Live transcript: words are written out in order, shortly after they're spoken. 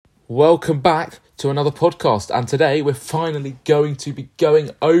Welcome back to another podcast, and today we're finally going to be going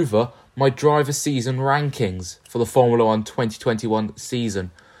over my driver season rankings for the Formula 1 2021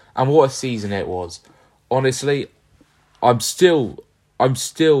 season. And what a season it was. Honestly, I'm still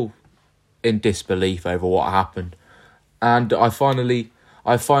in disbelief over what happened. And I've finally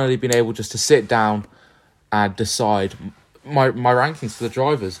been able just to sit down and decide my rankings for the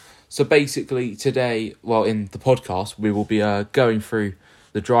drivers. So basically today, in the podcast, we will be going through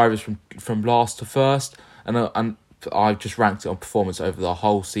the drivers from last to first, and I've just ranked it on performance over the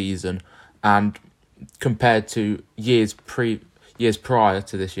whole season, and compared to years prior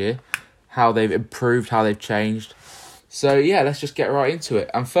to this year, how they've improved, how they've changed. So yeah, let's just get right into it.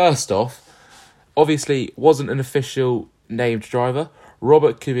 And first off, obviously wasn't an official named driver,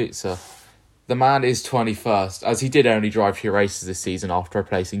 Robert Kubica. The man is 21st, as he did only drive 2 races this season after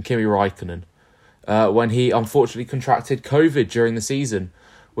replacing Kimi Räikkönen when he unfortunately contracted COVID during the season,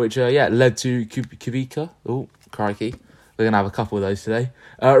 which led to Kubica. Oh, crikey. We're going to have a couple of those today.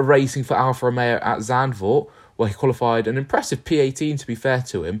 Racing for Alfa Romeo at Zandvoort, where he qualified an impressive P18, to be fair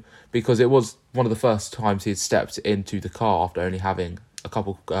to him, because it was one of the first times he had stepped into the car after only having a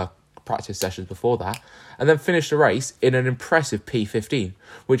couple practice sessions before that, and then finished the race in an impressive P15,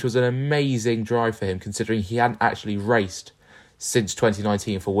 which was an amazing drive for him, considering he hadn't actually raced since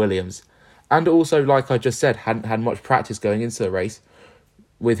 2019 for Williams. And also, like I just said, hadn't had much practice going into the race,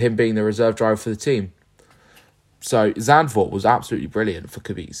 with him being the reserve driver for the team. So Zandvoort was absolutely brilliant for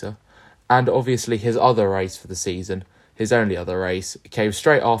Kubica. And obviously his other race for the season, his only other race, came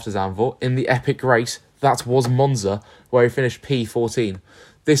straight after Zandvoort in the epic race that was Monza, where he finished P14.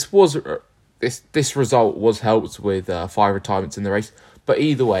 This result was helped with 5 retirements in the race, but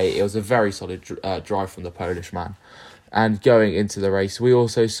either way, it was a very solid drive from the Polish man. And going into the race, we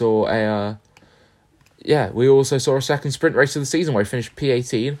also saw a second sprint race of the season where he finished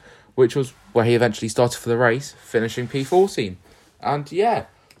P18, which was where he eventually started for the race, finishing P14. And yeah,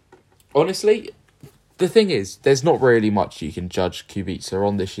 honestly, the thing is, there's not really much you can judge Kubica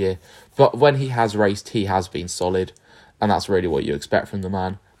on this year, but when he has raced, he has been solid, and that's really what you expect from the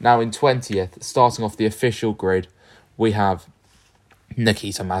man. Now in 20th, starting off the official grid, we have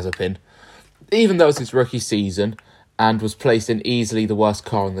Nikita Mazepin. Even though it's his rookie season and was placed in easily the worst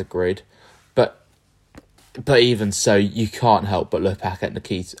car on the grid, but even so, you can't help but look back at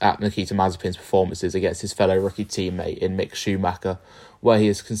Nikita Mazepin's performances against his fellow rookie teammate in Mick Schumacher, where he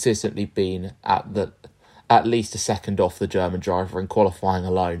has consistently been at least a second off the German driver in qualifying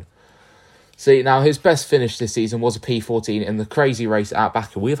alone. See, now his best finish this season was a P14 in the crazy race at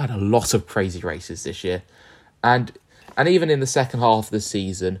Baku. We've had a lot of crazy races this year, and even in the second half of the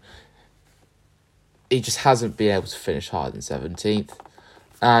season, he just hasn't been able to finish higher than 17th.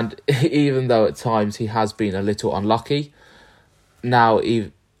 And even though at times he has been a little unlucky, now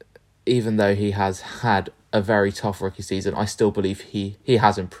even though he has had a very tough rookie season, I still believe he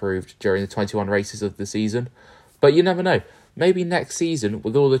has improved during the 21 races of the season. But you never know. Maybe next season,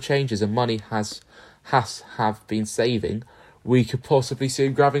 with all the changes and money have been saving, we could possibly see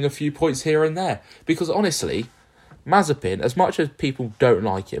him grabbing a few points here and there. Because honestly, Mazepin, as much as people don't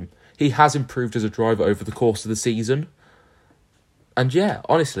like him, he has improved as a driver over the course of the season. And yeah,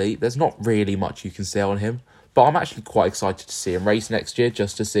 honestly, there's not really much you can say on him. But I'm actually quite excited to see him race next year,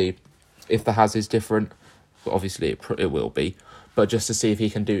 just to see if the Haas is different. But obviously, it will be. But just to see if he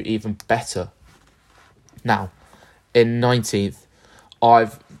can do even better. Now, in 19th,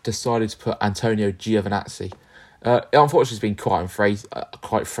 I've decided to put Antonio Giovinazzi. Unfortunately, it's been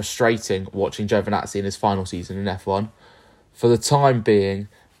quite frustrating watching Giovinazzi in his final season in F1. For the time being,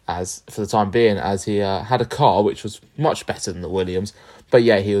 as he had a car which was much better than the Williams, but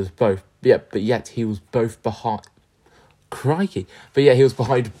yet he was behind. Crikey! But yet he was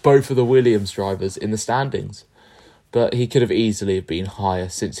behind both of the Williams drivers in the standings. But he could have easily been higher,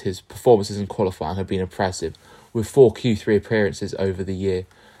 since his performances in qualifying have been impressive, with 4 Q3 appearances over the year,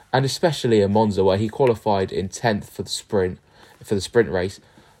 and especially in Monza, where he qualified in 10th for the sprint race,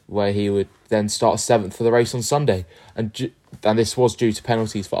 where he would then start 7th for the race on Sunday, and this was due to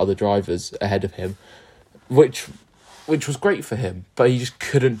penalties for other drivers ahead of him, which was great for him, but he just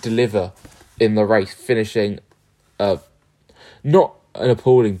couldn't deliver in the race, finishing not an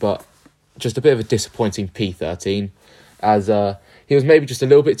appalling, but just a bit of a disappointing P13, as he was maybe just a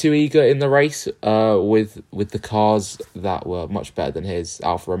little bit too eager in the race with the cars that were much better than his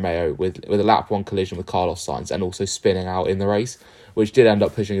Alfa Romeo, with a lap 1 collision with Carlos Sainz, and also spinning out in the race, which did end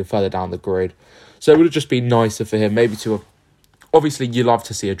up pushing him further down the grid. So it would have just been nicer for him maybe to have... Obviously, you love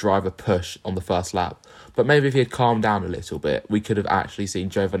to see a driver push on the first lap, but maybe if he had calmed down a little bit, we could have actually seen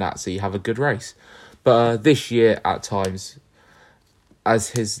Giovinazzi have a good race. But this year, at times,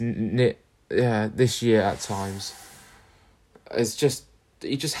 as this year at times.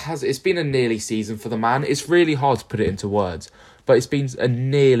 It's been a nearly season for the man. It's really hard to put it into words, but it's been a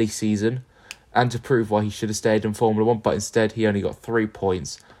nearly season, and to prove why he should have stayed in Formula 1, but instead he only got 3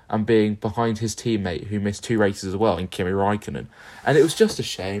 points, and being behind his teammate who missed 2 races as well in Kimi Räikkönen. And it was just a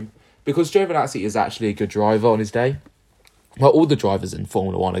shame, because Giovinazzi is actually a good driver on his day. Well, all the drivers in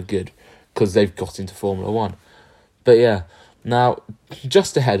Formula 1 are good, because they've got into Formula 1. But yeah, now,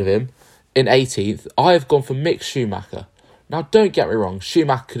 just ahead of him, in 18th, I have gone for Mick Schumacher. Now, don't get me wrong,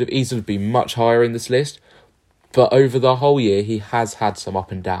 Schumacher could have easily been much higher in this list, but over the whole year, he has had some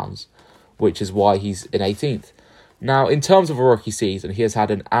up and downs, which is why he's in 18th. Now, in terms of a rookie season, he has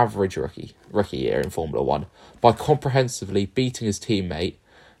had an average rookie year in Formula 1 by comprehensively beating his teammate.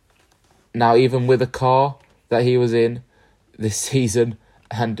 Now, even with a car that he was in this season,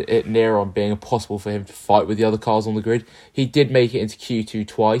 and it near on being impossible for him to fight with the other cars on the grid, he did make it into Q2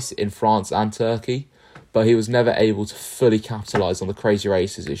 twice in France and Turkey, but he was never able to fully capitalise on the crazy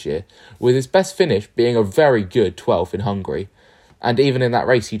races this year, with his best finish being a very good 12th in Hungary. And even in that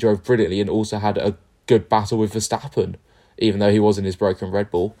race, he drove brilliantly and also had a good battle with Verstappen, even though he was in his broken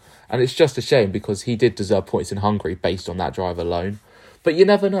Red Bull. And it's just a shame, because he did deserve points in Hungary based on that drive alone. But you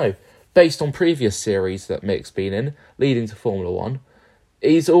never know. Based on previous series that Mick's been in, leading to Formula 1,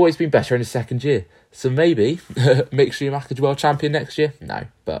 he's always been better in his second year. So maybe Mick Schumacher world champion next year? No,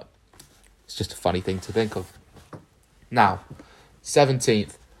 but it's just a funny thing to think of. Now,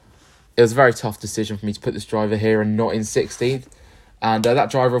 17th. It was a very tough decision for me to put this driver here and not in 16th. And that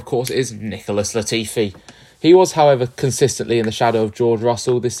driver, of course, is Nicholas Latifi. He was, however, consistently in the shadow of George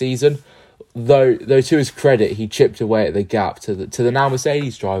Russell this season. Though to his credit, he chipped away at the gap to the now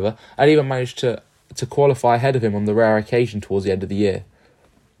Mercedes driver, and even managed to qualify ahead of him on the rare occasion towards the end of the year.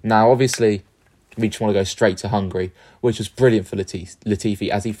 Now, obviously, we just want to go straight to Hungary, which was brilliant for Latifi,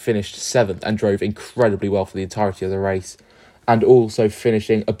 as he finished 7th and drove incredibly well for the entirety of the race, and also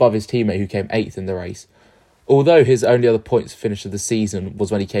finishing above his teammate who came 8th in the race. Although his only other points finish of the season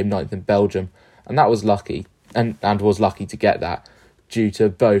was when he came 9th in Belgium, and that was lucky, and was lucky to get that, due to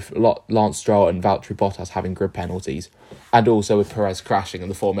both Lance Stroll and Valtteri Bottas having grid penalties, and also with Perez crashing in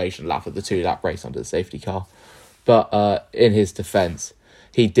the formation lap of the 2-lap race under the safety car. But in his defence,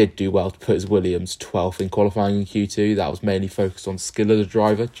 he did do well to put his Williams 12th in qualifying in Q2. That was mainly focused on skill of the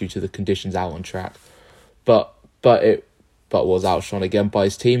driver due to the conditions out on track. But was outshone again by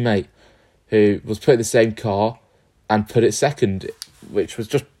his teammate, who was put in the same car and put it second, which was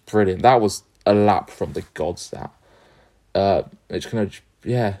just brilliant. That was a lap from the gods, that.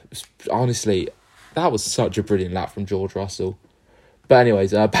 Honestly, that was such a brilliant lap from George Russell. But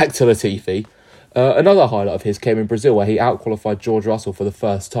anyways, back to Latifi. Another highlight of his came in Brazil, where he outqualified George Russell for the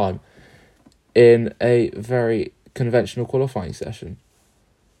first time in a very conventional qualifying session.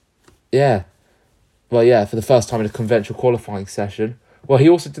 For the first time in a conventional qualifying session. Well, he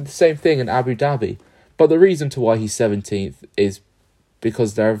also did the same thing in Abu Dhabi. But the reason to why he's 17th is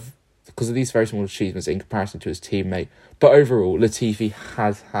because of these very small achievements in comparison to his teammate. But overall, Latifi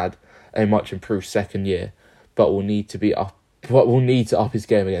has had a much improved second year, but will need to up his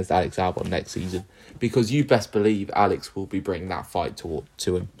game against Alex Albon next season, because you best believe Alex will be bringing that fight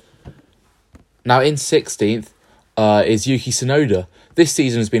to him. Now, in 16th is Yuki Tsunoda. This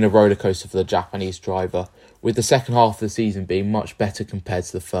season has been a rollercoaster for the Japanese driver, with the second half of the season being much better compared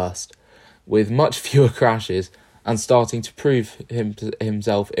to the first, with much fewer crashes and starting to prove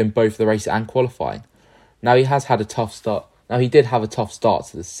himself in both the race and qualifying. Now, he has had a tough start. Now, he did have a tough start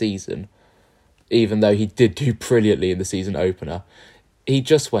to the season, even though he did do brilliantly in the season opener. It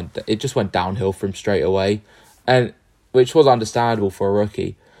just went downhill from straight away, and which was understandable for a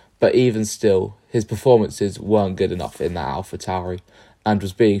rookie, but even still, his performances weren't good enough in that AlphaTauri, and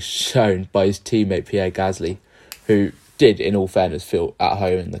was being shown by his teammate Pierre Gasly, who did, in all fairness, feel at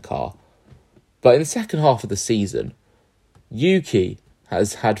home in the car. But in the second half of the season, Yuki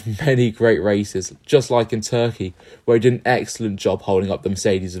has had many great races, just like in Turkey, where he did an excellent job holding up the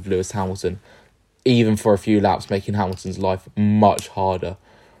Mercedes of Lewis Hamilton, even for a few laps, making Hamilton's life much harder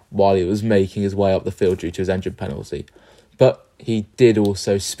while he was making his way up the field due to his engine penalty. But he did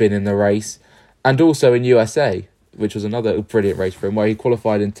also spin in the race, and also in USA, which was another brilliant race for him, where he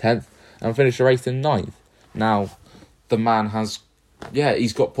qualified in 10th and finished the race in 9th. Now, the man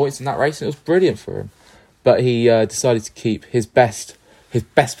he's got points in that race, and it was brilliant for him. But he decided to keep his best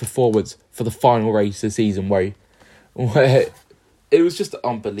performance for the final race of the season, where it was just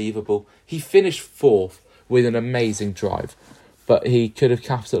unbelievable. He finished 4th with an amazing drive, but he could have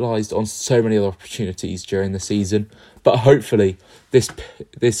capitalised on so many other opportunities during the season. But hopefully,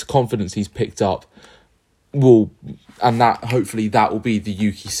 this confidence he's picked up will, and that hopefully that will be the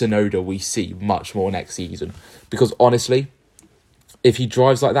Yuki Tsunoda we see much more next season. Because honestly, if he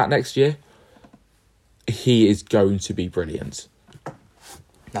drives like that next year, he is going to be brilliant.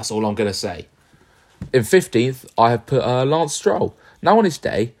 That's all I'm going to say. In 15th, I have put Lance Stroll. Now on his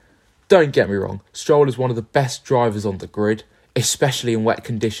day, don't get me wrong, Stroll is one of the best drivers on the grid, especially in wet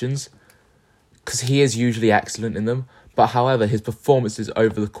conditions, because he is usually excellent in them. But however, his performances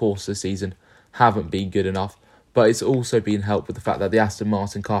over the course of the season haven't been good enough. But it's also been helped with the fact that the Aston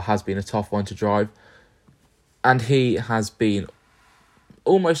Martin car has been a tough one to drive. And he has been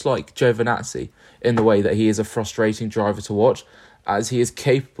almost like Giovinazzi in the way that he is a frustrating driver to watch, as he is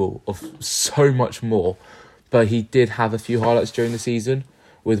capable of so much more. But he did have a few highlights during the season,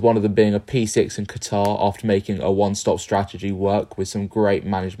 with one of them being a P6 in Qatar after making a one-stop strategy work with some great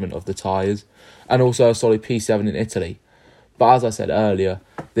management of the tyres, and also a solid P7 in Italy. But as I said earlier,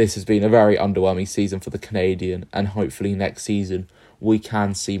 this has been a very underwhelming season for the Canadian, and hopefully next season we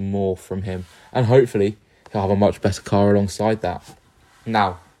can see more from him, and hopefully he'll have a much better car alongside that.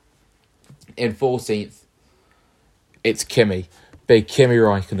 Now, in 14th, it's Kimi, big Kimi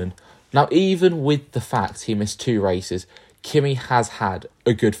Räikkönen. Now, even with the fact he missed 2 races, Kimi has had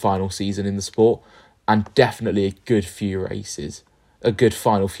a good final season in the sport, and definitely a good final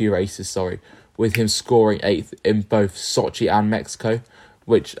few races, with him scoring 8th in both Sochi and Mexico,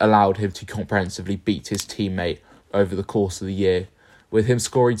 which allowed him to comprehensively beat his teammate over the course of the year, with him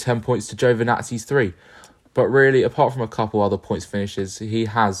scoring 10 points to Giovinazzi's 3. But really, apart from a couple other points finishes, he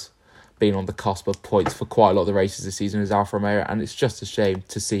has been on the cusp of points for quite a lot of the races this season as Alfa Romeo, and it's just a shame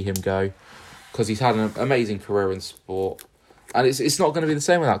to see him go, because he's had an amazing career in sport. And it's not going to be the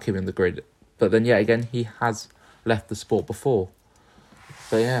same without Kimi in the grid. But then, yet again, he has left the sport before.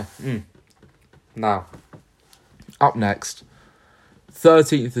 But yeah. Now, up next,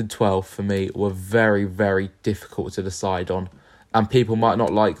 13th and 12th for me were very, very difficult to decide on. And people might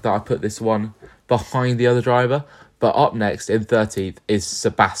not like that I put this one behind the other driver. But up next, in 13th, is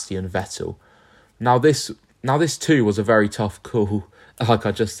Sebastian Vettel. Now this too was a very tough call, like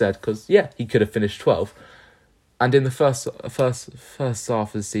I just said, because, yeah, he could have finished 12th. And in the first half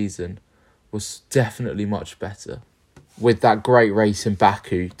of the season was definitely much better, with that great race in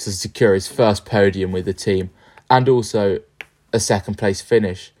Baku to secure his first podium with the team, and also a second place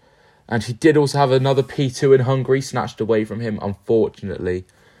finish. And he did also have another P2 in Hungary snatched away from him, unfortunately,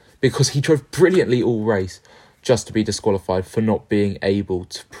 because he drove brilliantly all race, just to be disqualified for not being able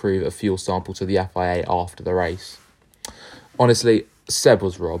to prove a fuel sample to the FIA after the race. Honestly, Seb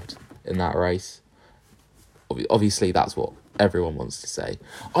was robbed in that race. Obviously, that's what everyone wants to say.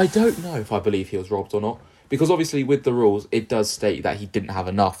 I don't know if I believe he was robbed or not, because obviously with the rules, it does state that he didn't have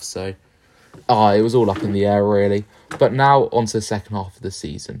enough, so it was all up in the air, really. But now, on to the second half of the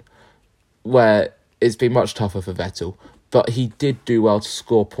season, where it's been much tougher for Vettel, but he did do well to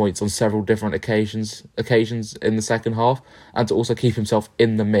score points on several different occasions in the second half, and to also keep himself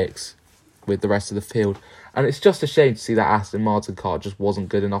in the mix with the rest of the field. And it's just a shame to see that Aston Martin car just wasn't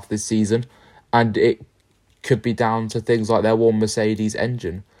good enough this season, and it could be down to things like their warm Mercedes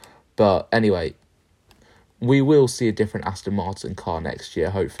engine. But anyway, we will see a different Aston Martin car next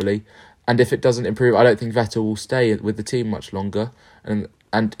year, hopefully. And if it doesn't improve, I don't think Vettel will stay with the team much longer. And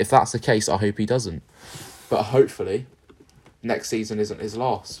if that's the case, I hope he doesn't. But hopefully, next season isn't his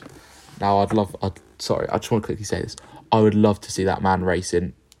last. Now, I just want to quickly say this. I would love to see that man race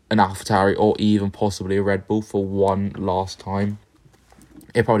in an AlphaTauri or even possibly a Red Bull for one last time.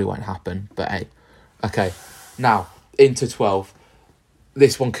 It probably won't happen, but hey. Okay, now, into 12.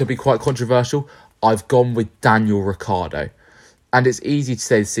 This one could be quite controversial. I've gone with Daniel Ricciardo. And it's easy to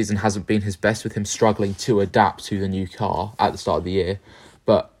say the season hasn't been his best, with him struggling to adapt to the new car at the start of the year.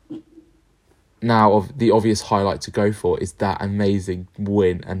 But now the obvious highlight to go for is that amazing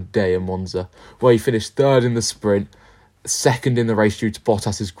win and day in Monza, where he finished 3rd in the sprint, 2nd in the race due to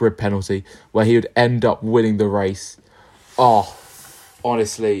Bottas's grid penalty, where he would end up winning the race.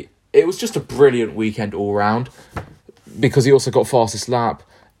 Honestly, it was just a brilliant weekend all round, because he also got fastest lap,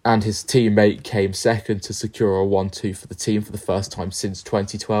 and his teammate came 2nd to secure a 1-2 for the team for the first time since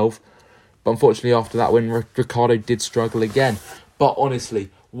 2012. But unfortunately, after that win, Ricciardo did struggle again. But honestly,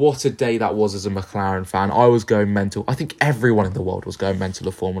 what a day that was as a McLaren fan. I was going mental. I think everyone in the world was going mental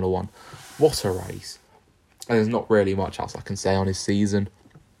of Formula 1. What a race. And there's not really much else I can say on his season.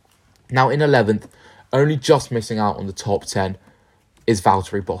 Now, in 11th, only just missing out on the top 10, is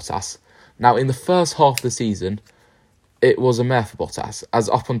Valtteri Bottas. Now, in the first half of the season, it was a mare for Bottas, as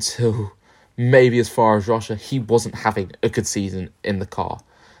up until maybe as far as Russia, he wasn't having a good season in the car.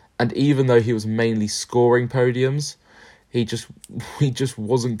 And even though he was mainly scoring podiums, he just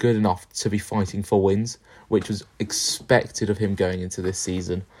wasn't good enough to be fighting for wins, which was expected of him going into this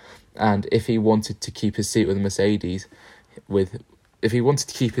season. And if he wanted to keep his seat with Mercedes, if he wanted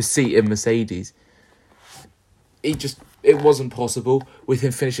to keep his seat in Mercedes, it wasn't possible, with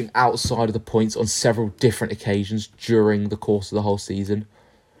him finishing outside of the points on several different occasions during the course of the whole season.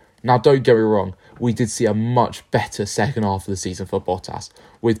 Now, don't get me wrong, we did see a much better second half of the season for Bottas,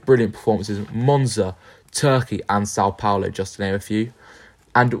 with brilliant performances in Monza, Turkey and Sao Paulo, just to name a few.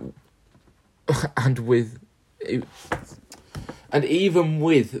 And even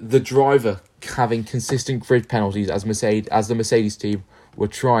with the driver having consistent grid penalties as the Mercedes team were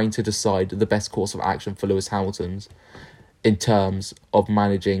trying to decide the best course of action for Lewis Hamilton's in terms of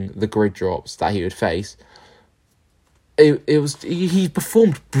managing the grid drops that he would face, he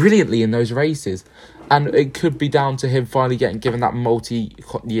performed brilliantly in those races. And it could be down to him finally getting given that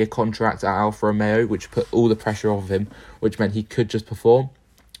multi-year contract at Alfa Romeo, which put all the pressure off him, which meant he could just perform.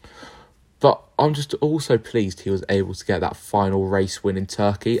 But I'm just also pleased he was able to get that final race win in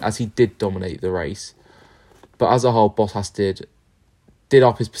Turkey, as he did dominate the race. But as a whole, Bottas did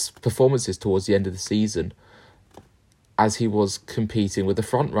up his performances towards the end of the season, as he was competing with the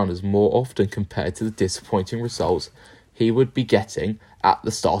front runners more often compared to the disappointing results he would be getting at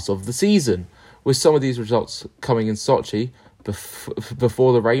the start of the season. With some of these results coming in Sochi,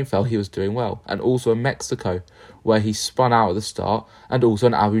 before the rain fell, he was doing well. And also in Mexico, where he spun out at the start, and also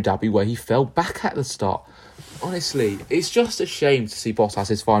in Abu Dhabi, where he fell back at the start. Honestly, it's just a shame to see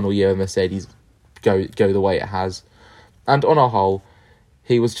Bottas' final year of Mercedes go the way it has. And on a whole,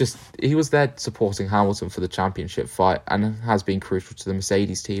 he was there supporting Hamilton for the championship fight, and has been crucial to the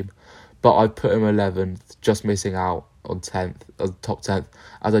Mercedes team. But I put him 11th, just missing out on top 10th,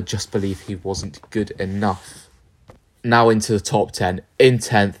 as I just believe he wasn't good enough. Now into the top 10. In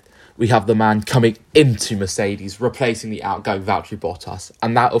 10th, we have the man coming into Mercedes, replacing the outgoing Valtteri Bottas,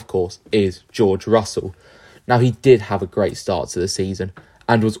 and that, of course, is George Russell. Now, he did have a great start to the season,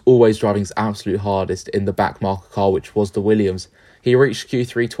 and was always driving his absolute hardest in the backmarker car, which was the Williams. He reached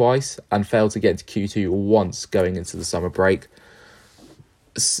Q3 twice, and failed to get to Q2 once going into the summer break.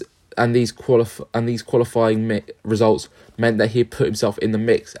 And these qualifying results meant that he put himself in the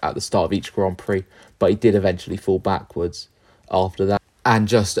mix at the start of each Grand Prix, but he did eventually fall backwards after that, and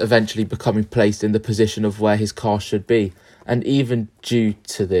just eventually becoming placed in the position of where his car should be. And even due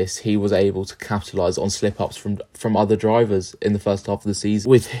to this, he was able to capitalise on slip-ups from other drivers in the first half of the season,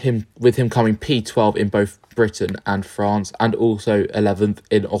 with him coming P12 in both Britain and France, and also 11th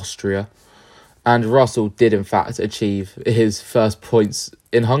in Austria. And Russell did, in fact, achieve his first points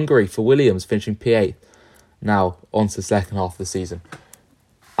in Hungary for Williams, finishing P8. Now, on to the second half of the season.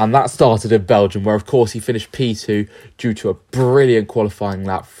 And that started in Belgium, where, of course, he finished P2 due to a brilliant qualifying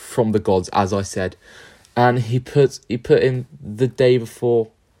lap from the gods, as I said. And he put in the day before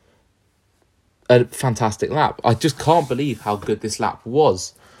a fantastic lap. I just can't believe how good this lap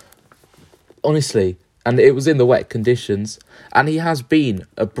was. Honestly. And it was in the wet conditions. And he has been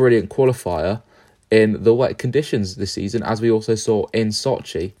a brilliant qualifier in the wet conditions this season, as we also saw in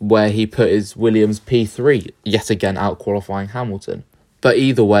Sochi, where he put his Williams P3, yet again out-qualifying Hamilton. But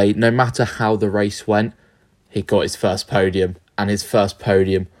either way, no matter how the race went, he got his first podium, and his first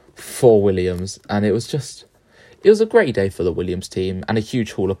podium for Williams. And it was a great day for the Williams team, and a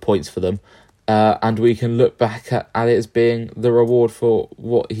huge haul of points for them. And we can look back at it as being the reward for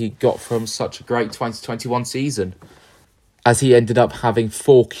what he got from such a great 2021 season, as he ended up having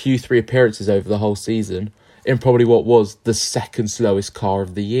 4 Q3 appearances over the whole season in probably what was the second slowest car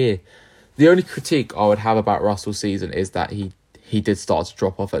of the year. The only critique I would have about Russell's season is that he did start to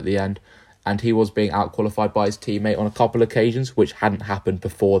drop off at the end, and he was being out-qualified by his teammate on a couple of occasions, which hadn't happened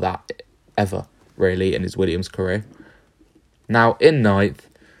before that ever, really, in his Williams career. Now, in 9th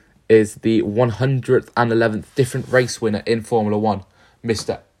is the 111th different race winner in Formula 1,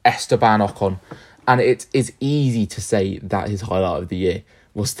 Mr. Esteban Ocon. And it is easy to say that his highlight of the year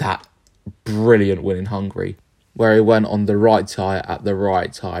was that brilliant win in Hungary, where he went on the right tyre at the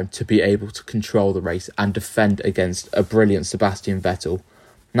right time to be able to control the race and defend against a brilliant Sebastian Vettel.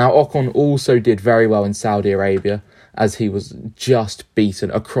 Now, Ocon also did very well in Saudi Arabia, as he was just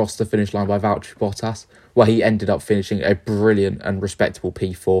beaten across the finish line by Valtteri Bottas, where he ended up finishing a brilliant and respectable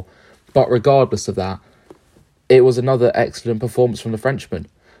P4. But regardless of that, it was another excellent performance from the Frenchman.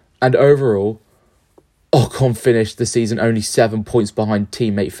 And overall, Ocon finished the season only 7 points behind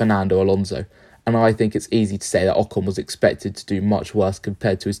teammate Fernando Alonso, and I think it's easy to say that Ocon was expected to do much worse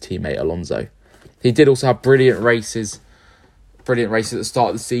compared to his teammate Alonso. He did also have brilliant races at the start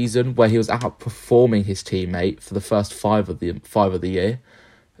of the season, where he was outperforming his teammate for the first five of the year,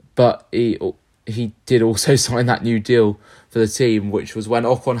 but he did also sign that new deal for the team, which was when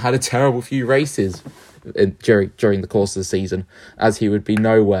Ocon had a terrible few races during the course of the season, as he'd be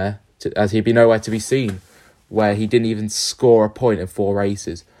nowhere to be seen, where he didn't even score a point in 4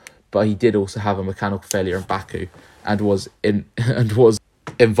 races. But he did also have a mechanical failure in Baku and was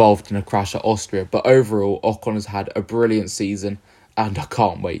involved in a crash at Austria. But overall, Ocon has had a brilliant season, and I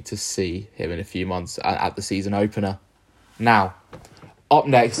can't wait to see him in a few months at the season opener. Now, up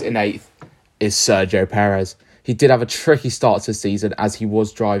next in 8th is Sergio Perez. He did have a tricky start to the season as he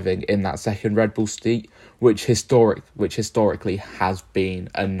was driving in that second Red Bull seat, which historically has been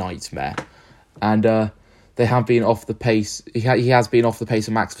a nightmare. And they have been off the pace. He has been off the pace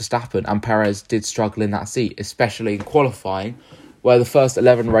of Max Verstappen, and Perez did struggle in that seat, especially in qualifying, where the first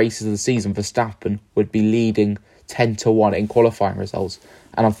 11 races of the season, Verstappen would be leading 10-1 in qualifying results.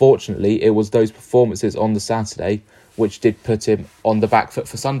 And unfortunately, it was those performances on the Saturday which did put him on the back foot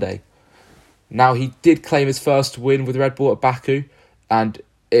for Sunday. Now, he did claim his first win with Red Bull at Baku, and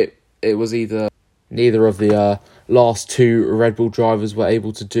it was neither of the last 2 Red Bull drivers were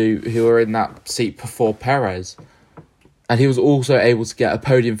able to do, who were in that seat before Perez. And he was also able to get a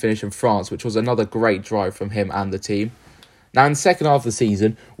podium finish in France, which was another great drive from him and the team. Now, in the second half of the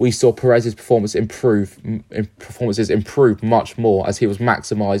season, we saw Perez's performances improve much more as he was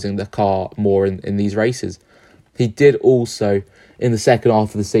maximising the car more in these races. He did also, in the second half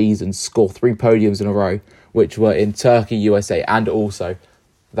of the season, score 3 podiums in a row, which were in Turkey, USA, and also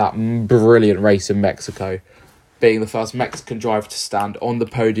that brilliant race in Mexico, being the first Mexican driver to stand on the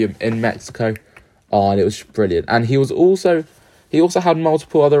podium in Mexico. And it was brilliant. And he also had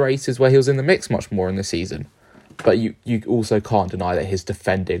multiple other races where he was in the mix much more in the season. But you also can't deny that his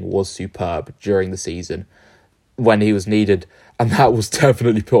defending was superb during the season when he was needed. And that was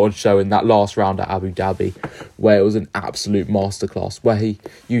definitely put on show in that last round at Abu Dhabi, where it was an absolute masterclass, where he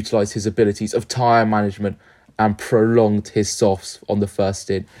utilised his abilities of tyre management and prolonged his softs on the first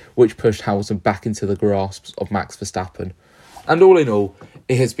stint, which pushed Hamilton back into the grasps of Max Verstappen. And all in all,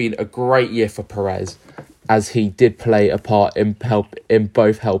 it has been a great year for Perez, as he did play a part in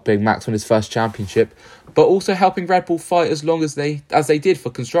both helping Max win his first championship, but also helping Red Bull fight as long as they did for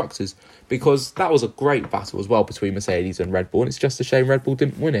constructors, because that was a great battle as well between Mercedes and Red Bull, and it's just a shame Red Bull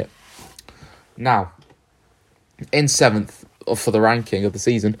didn't win it. Now, in 7th for the ranking of the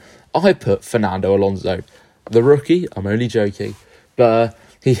season, I put Fernando Alonso. The rookie, I'm only joking, but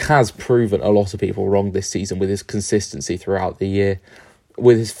he has proven a lot of people wrong this season with his consistency throughout the year,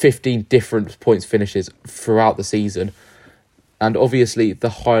 with his 15 different points finishes throughout the season. And obviously, the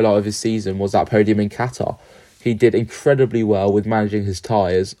highlight of his season was that podium in Qatar. He did incredibly well with managing his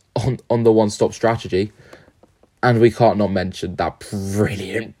tyres on the one-stop strategy. And we can't not mention that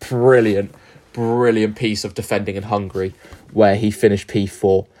brilliant piece of defending in Hungary, where he finished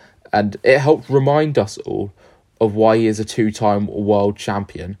P4. And it helped remind us all of why he is a 2-time world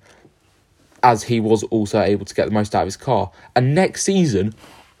champion, as he was also able to get the most out of his car. And next season,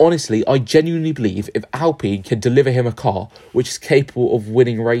 honestly, I genuinely believe if Alpine can deliver him a car which is capable of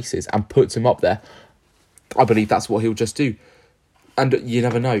winning races and puts him up there, I believe that's what he'll just do. And you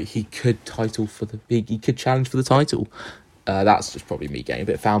never know, he could challenge for the title. That's just probably me getting a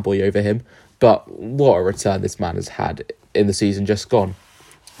bit fanboy over him. But what a return this man has had in the season just gone.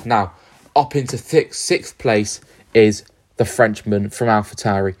 Now, up into 6th place is the Frenchman from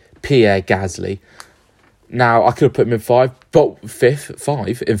AlphaTauri, Pierre Gasly. Now, I could have put him in 5 in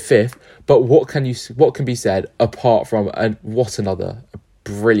 5th. But what can be said apart from what another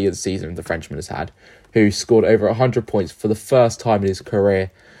brilliant season the Frenchman has had, who scored over 100 points for the first time in his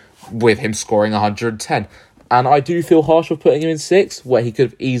career, with him scoring 110. And I do feel harsh for putting him in 6th, where he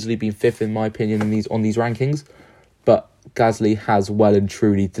could have easily been 5th in my opinion on these rankings. But Gasly has well and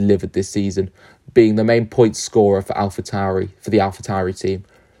truly delivered this season, being the main point scorer for the AlphaTauri team.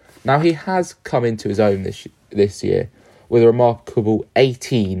 Now, he has come into his own this year with a remarkable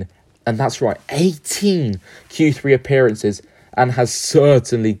 18, and that's right, 18 Q3 appearances, and has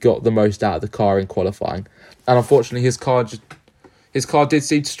certainly got the most out of the car in qualifying. And unfortunately, his car did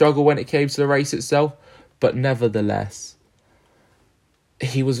seem to struggle when it came to the race itself, but nevertheless,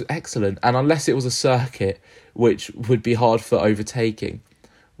 he was excellent. And unless it was a circuit which would be hard for overtaking,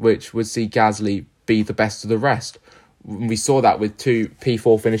 which would see Gasly be the best of the rest. We saw that with 2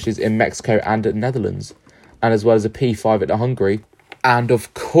 P4 finishes in Mexico and at Netherlands, and as well as a P5 at Hungary. And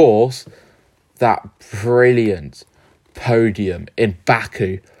of course, that brilliant podium in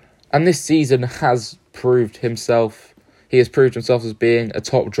Baku. And this season has proved himself. He has proved himself as being a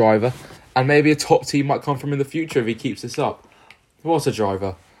top driver, and maybe a top team might come from him in the future if he keeps this up. What a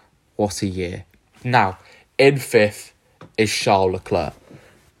driver. What a year. Now, in 5th is Charles Leclerc.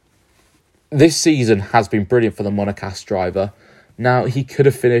 This season has been brilliant for the Monegasque driver. Now, he could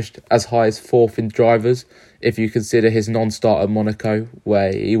have finished as high as 4th in drivers if you consider his non-start at Monaco,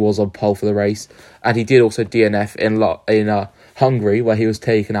 where he was on pole for the race. And he did also DNF in Hungary, where he was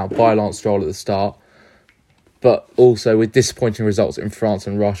taken out by Lance Stroll at the start. But also with disappointing results in France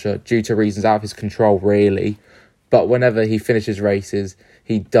and Russia, due to reasons out of his control, really. But whenever he finishes races,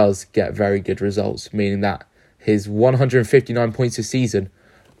 he does get very good results, meaning that his 159 points this season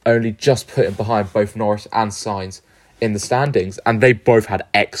only just put him behind both Norris and Sainz in the standings, and they both had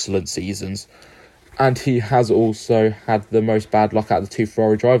excellent seasons. And he has also had the most bad luck out of the 2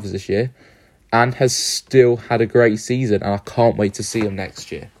 Ferrari drivers this year, and has still had a great season, and I can't wait to see him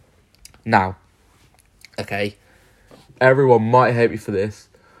next year. Now, okay, everyone might hate me for this,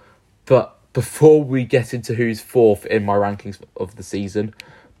 but before we get into who's 4th in my rankings of the season,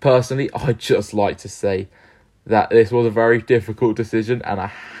 personally, I'd just like to say that this was a very difficult decision, and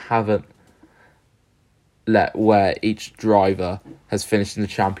I haven't let where each driver has finished in the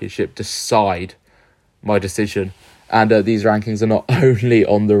championship decide my decision. And these rankings are not only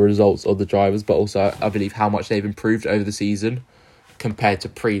on the results of the drivers, but also, I believe, how much they've improved over the season compared to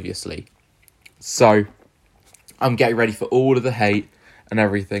previously. So, I'm getting ready for all of the hate and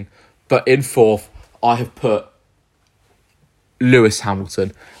everything. But in 4th, I have put Lewis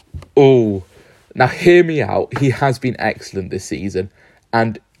Hamilton. Oh, now hear me out. He has been excellent this season,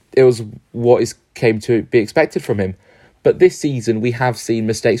 and it was what came to be expected from him. But this season, we have seen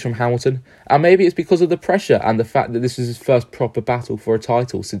mistakes from Hamilton, and maybe it's because of the pressure and the fact that this is his first proper battle for a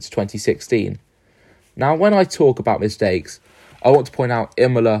title since 2016. Now, when I talk about mistakes, I want to point out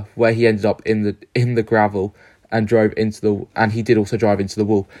Imola, where he ended up in the gravel and he did also drive into the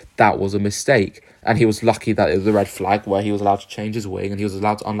wall. That was a mistake, and he was lucky that it was a red flag where he was allowed to change his wing and he was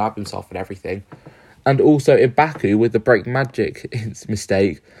allowed to unlap himself and everything. And also in Baku with the brake magic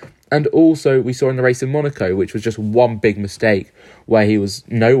mistake. And also we saw in the race in Monaco, which was just one big mistake where he was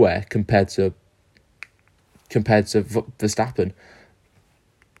nowhere compared to Verstappen.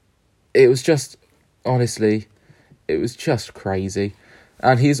 It was just, honestly, it was just crazy.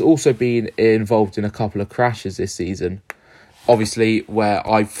 And he's also been involved in a couple of crashes this season. Obviously, where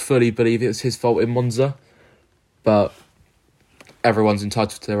I fully believe it was his fault in Monza. But everyone's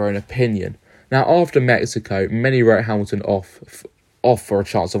entitled to their own opinion. Now, after Mexico, many wrote Hamilton off for a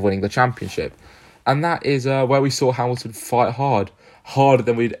chance of winning the championship. And that is where we saw Hamilton fight harder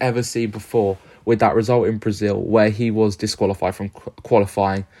than we'd ever seen before, with that result in Brazil, where he was disqualified from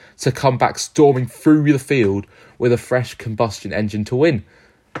qualifying, to come back storming through the field with a fresh combustion engine to win,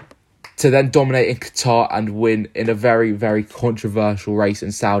 to then dominate in Qatar and win in a very, very controversial race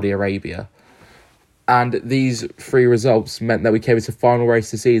in Saudi Arabia. And these 3 results meant that we came into the final race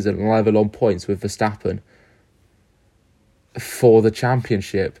of the season level on points with Verstappen for the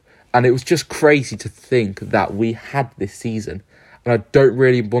championship. And it was just crazy to think that we had this season. And I don't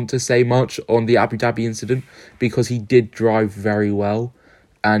really want to say much on the Abu Dhabi incident, because he did drive very well,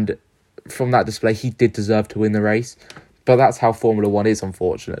 and from that display he did deserve to win the race. But that's how Formula 1 is,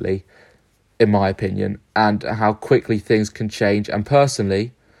 unfortunately, in my opinion, and how quickly things can change. And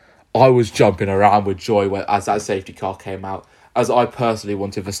personally, I was jumping around with joy as that safety car came out, as I personally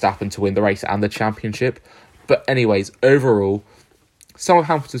wanted Verstappen to win the race and the championship. But anyways, overall, some of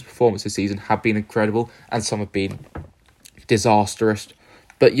Hamilton's performances this season have been incredible, and some have been disastrous.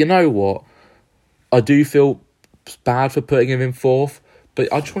 But you know what? I do feel bad for putting him in 4th,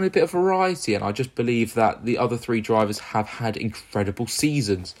 but I just want a bit of variety, and I just believe that the other 3 drivers have had incredible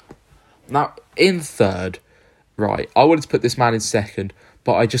seasons. Now, in 3rd, right, I wanted to put this man in 2nd,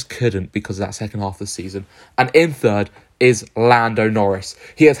 but I just couldn't because of that second half of the season. And in 3rd is Lando Norris.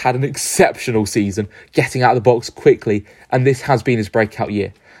 He has had an exceptional season, getting out of the box quickly, and this has been his breakout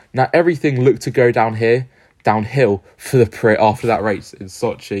year. Now, everything looked to go downhill for the Brit after that race in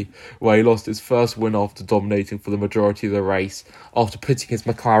Sochi, where he lost his first win after dominating for the majority of the race, after putting his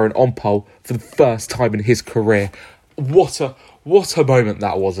McLaren on pole for the first time in his career. What a moment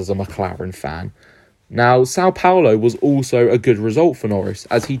that was as a McLaren fan. Now, Sao Paulo was also a good result for Norris,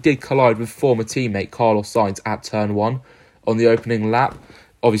 as he did collide with former teammate Carlos Sainz at turn 1 on the opening lap,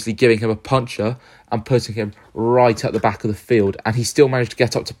 obviously giving him a puncher and putting him right at the back of the field. And he still managed to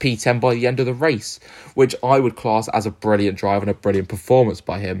get up to P10 by the end of the race, which I would class as a brilliant drive and a brilliant performance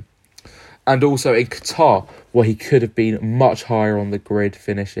by him. And also in Qatar, where he could have been much higher on the grid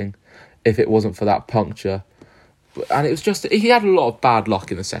finishing if it wasn't for that puncture. And it was just, he had a lot of bad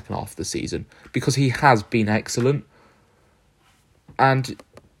luck in the second half of the season, because he has been excellent. And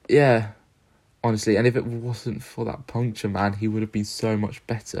yeah, honestly, and if it wasn't for that puncture, man, he would have been so much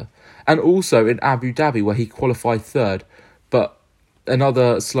better. And also in Abu Dhabi, where he qualified 3rd, but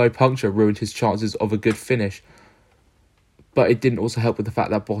another slow puncture ruined his chances of a good finish. but it didn't also help with the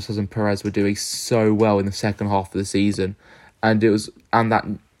fact that Bottas and Perez were doing so well in the second half of the season, and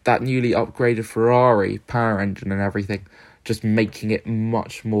that newly upgraded Ferrari power engine and everything, just making it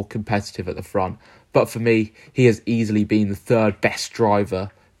much more competitive at the front. But for me, he has easily been the third best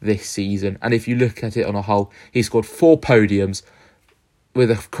driver this season. And if you look at it on a whole, he scored 4 podiums with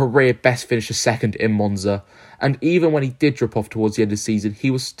a career best finish of second in Monza. And even when he did drop off towards the end of the season,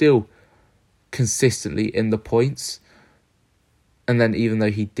 he was still consistently in the points. And then even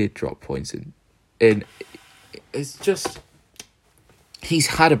though he did drop points in it's just, he's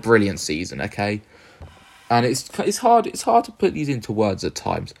had a brilliant season, okay? And it's hard to put these into words at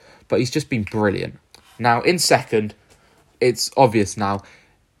times, but he's just been brilliant. Now, in second, it's obvious now,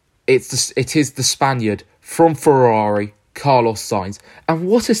 it is the Spaniard from Ferrari, Carlos Sainz. And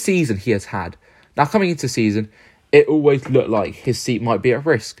what a season he has had. Now, coming into the season, it always looked like his seat might be at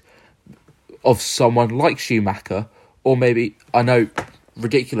risk of someone like Schumacher, or maybe, I know,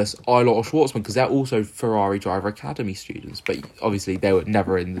 ridiculous, Eilert or Schwartzman, because they're also Ferrari Driver Academy students, but obviously they were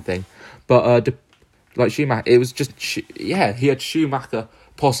never in the thing. But like Schumacher, it was just, he had Schumacher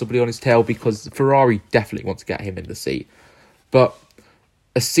possibly on his tail, because Ferrari definitely want to get him in the seat. But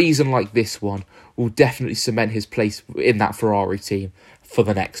a season like this one will definitely cement his place in that Ferrari team for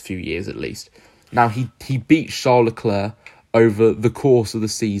the next few years at least. Now, he beat Charles Leclerc over the course of the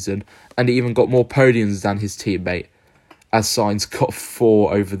season, and he even got more podiums than his teammate, as Sainz got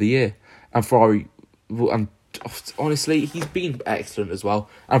 4 over the year. And Ferrari, and honestly, he's been excellent as well.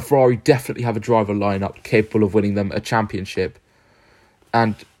 And Ferrari definitely have a driver lineup capable of winning them a championship.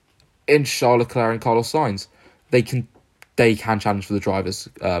 And in Charles Leclerc and Carlos Sainz, they can challenge for the drivers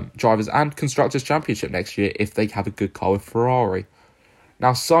and constructors championship next year if they have a good car with Ferrari.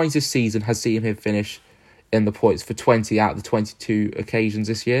 Now, Sainz's season has seen him finish in the points for 20 out of the 22 occasions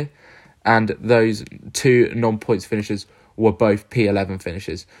this year, and those 2 non-points finishes were both P11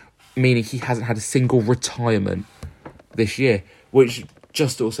 finishes, meaning he hasn't had a single retirement this year, which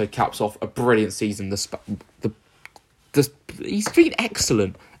just also caps off a brilliant season. He's been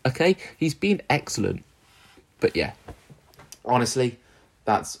excellent, okay? He's been excellent. But yeah, honestly,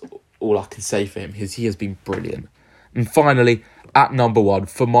 that's all I can say for him. He has been brilliant. And finally, at number 1,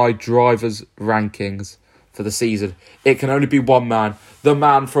 for my drivers' rankings for the season, it can only be one man. The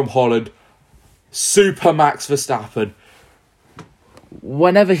man from Holland, Super Max Verstappen.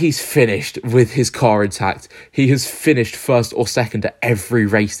 Whenever he's finished with his car intact, he has finished first or second at every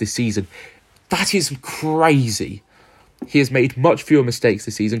race this season. That is crazy. He has made much fewer mistakes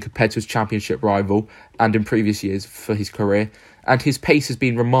this season compared to his championship rival and in previous years for his career, and his pace has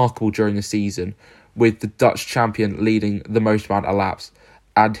been remarkable during the season, with the Dutch champion leading the most amount of laps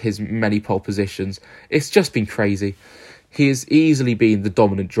and his many pole positions. It's just been crazy. He has easily been the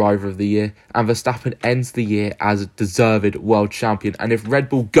dominant driver of the year, and Verstappen ends the year as a deserved world champion. And if Red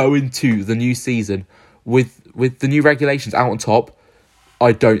Bull go into the new season with the new regulations out on top,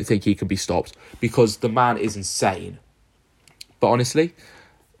 I don't think he can be stopped, because the man is insane. But honestly,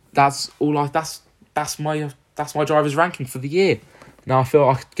 that's my driver's ranking for the year. Now, I feel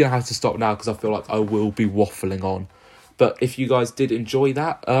I'm going to have to stop now because I feel like I will be waffling on. But if you guys did enjoy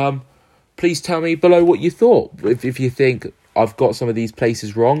that, please tell me below what you thought. If you think I've got some of these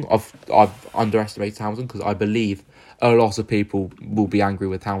places wrong, I've underestimated Hamilton, because I believe a lot of people will be angry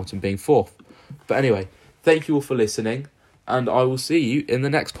with Hamilton being 4th. But anyway, thank you all for listening, and I will see you in the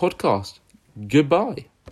next podcast. Goodbye.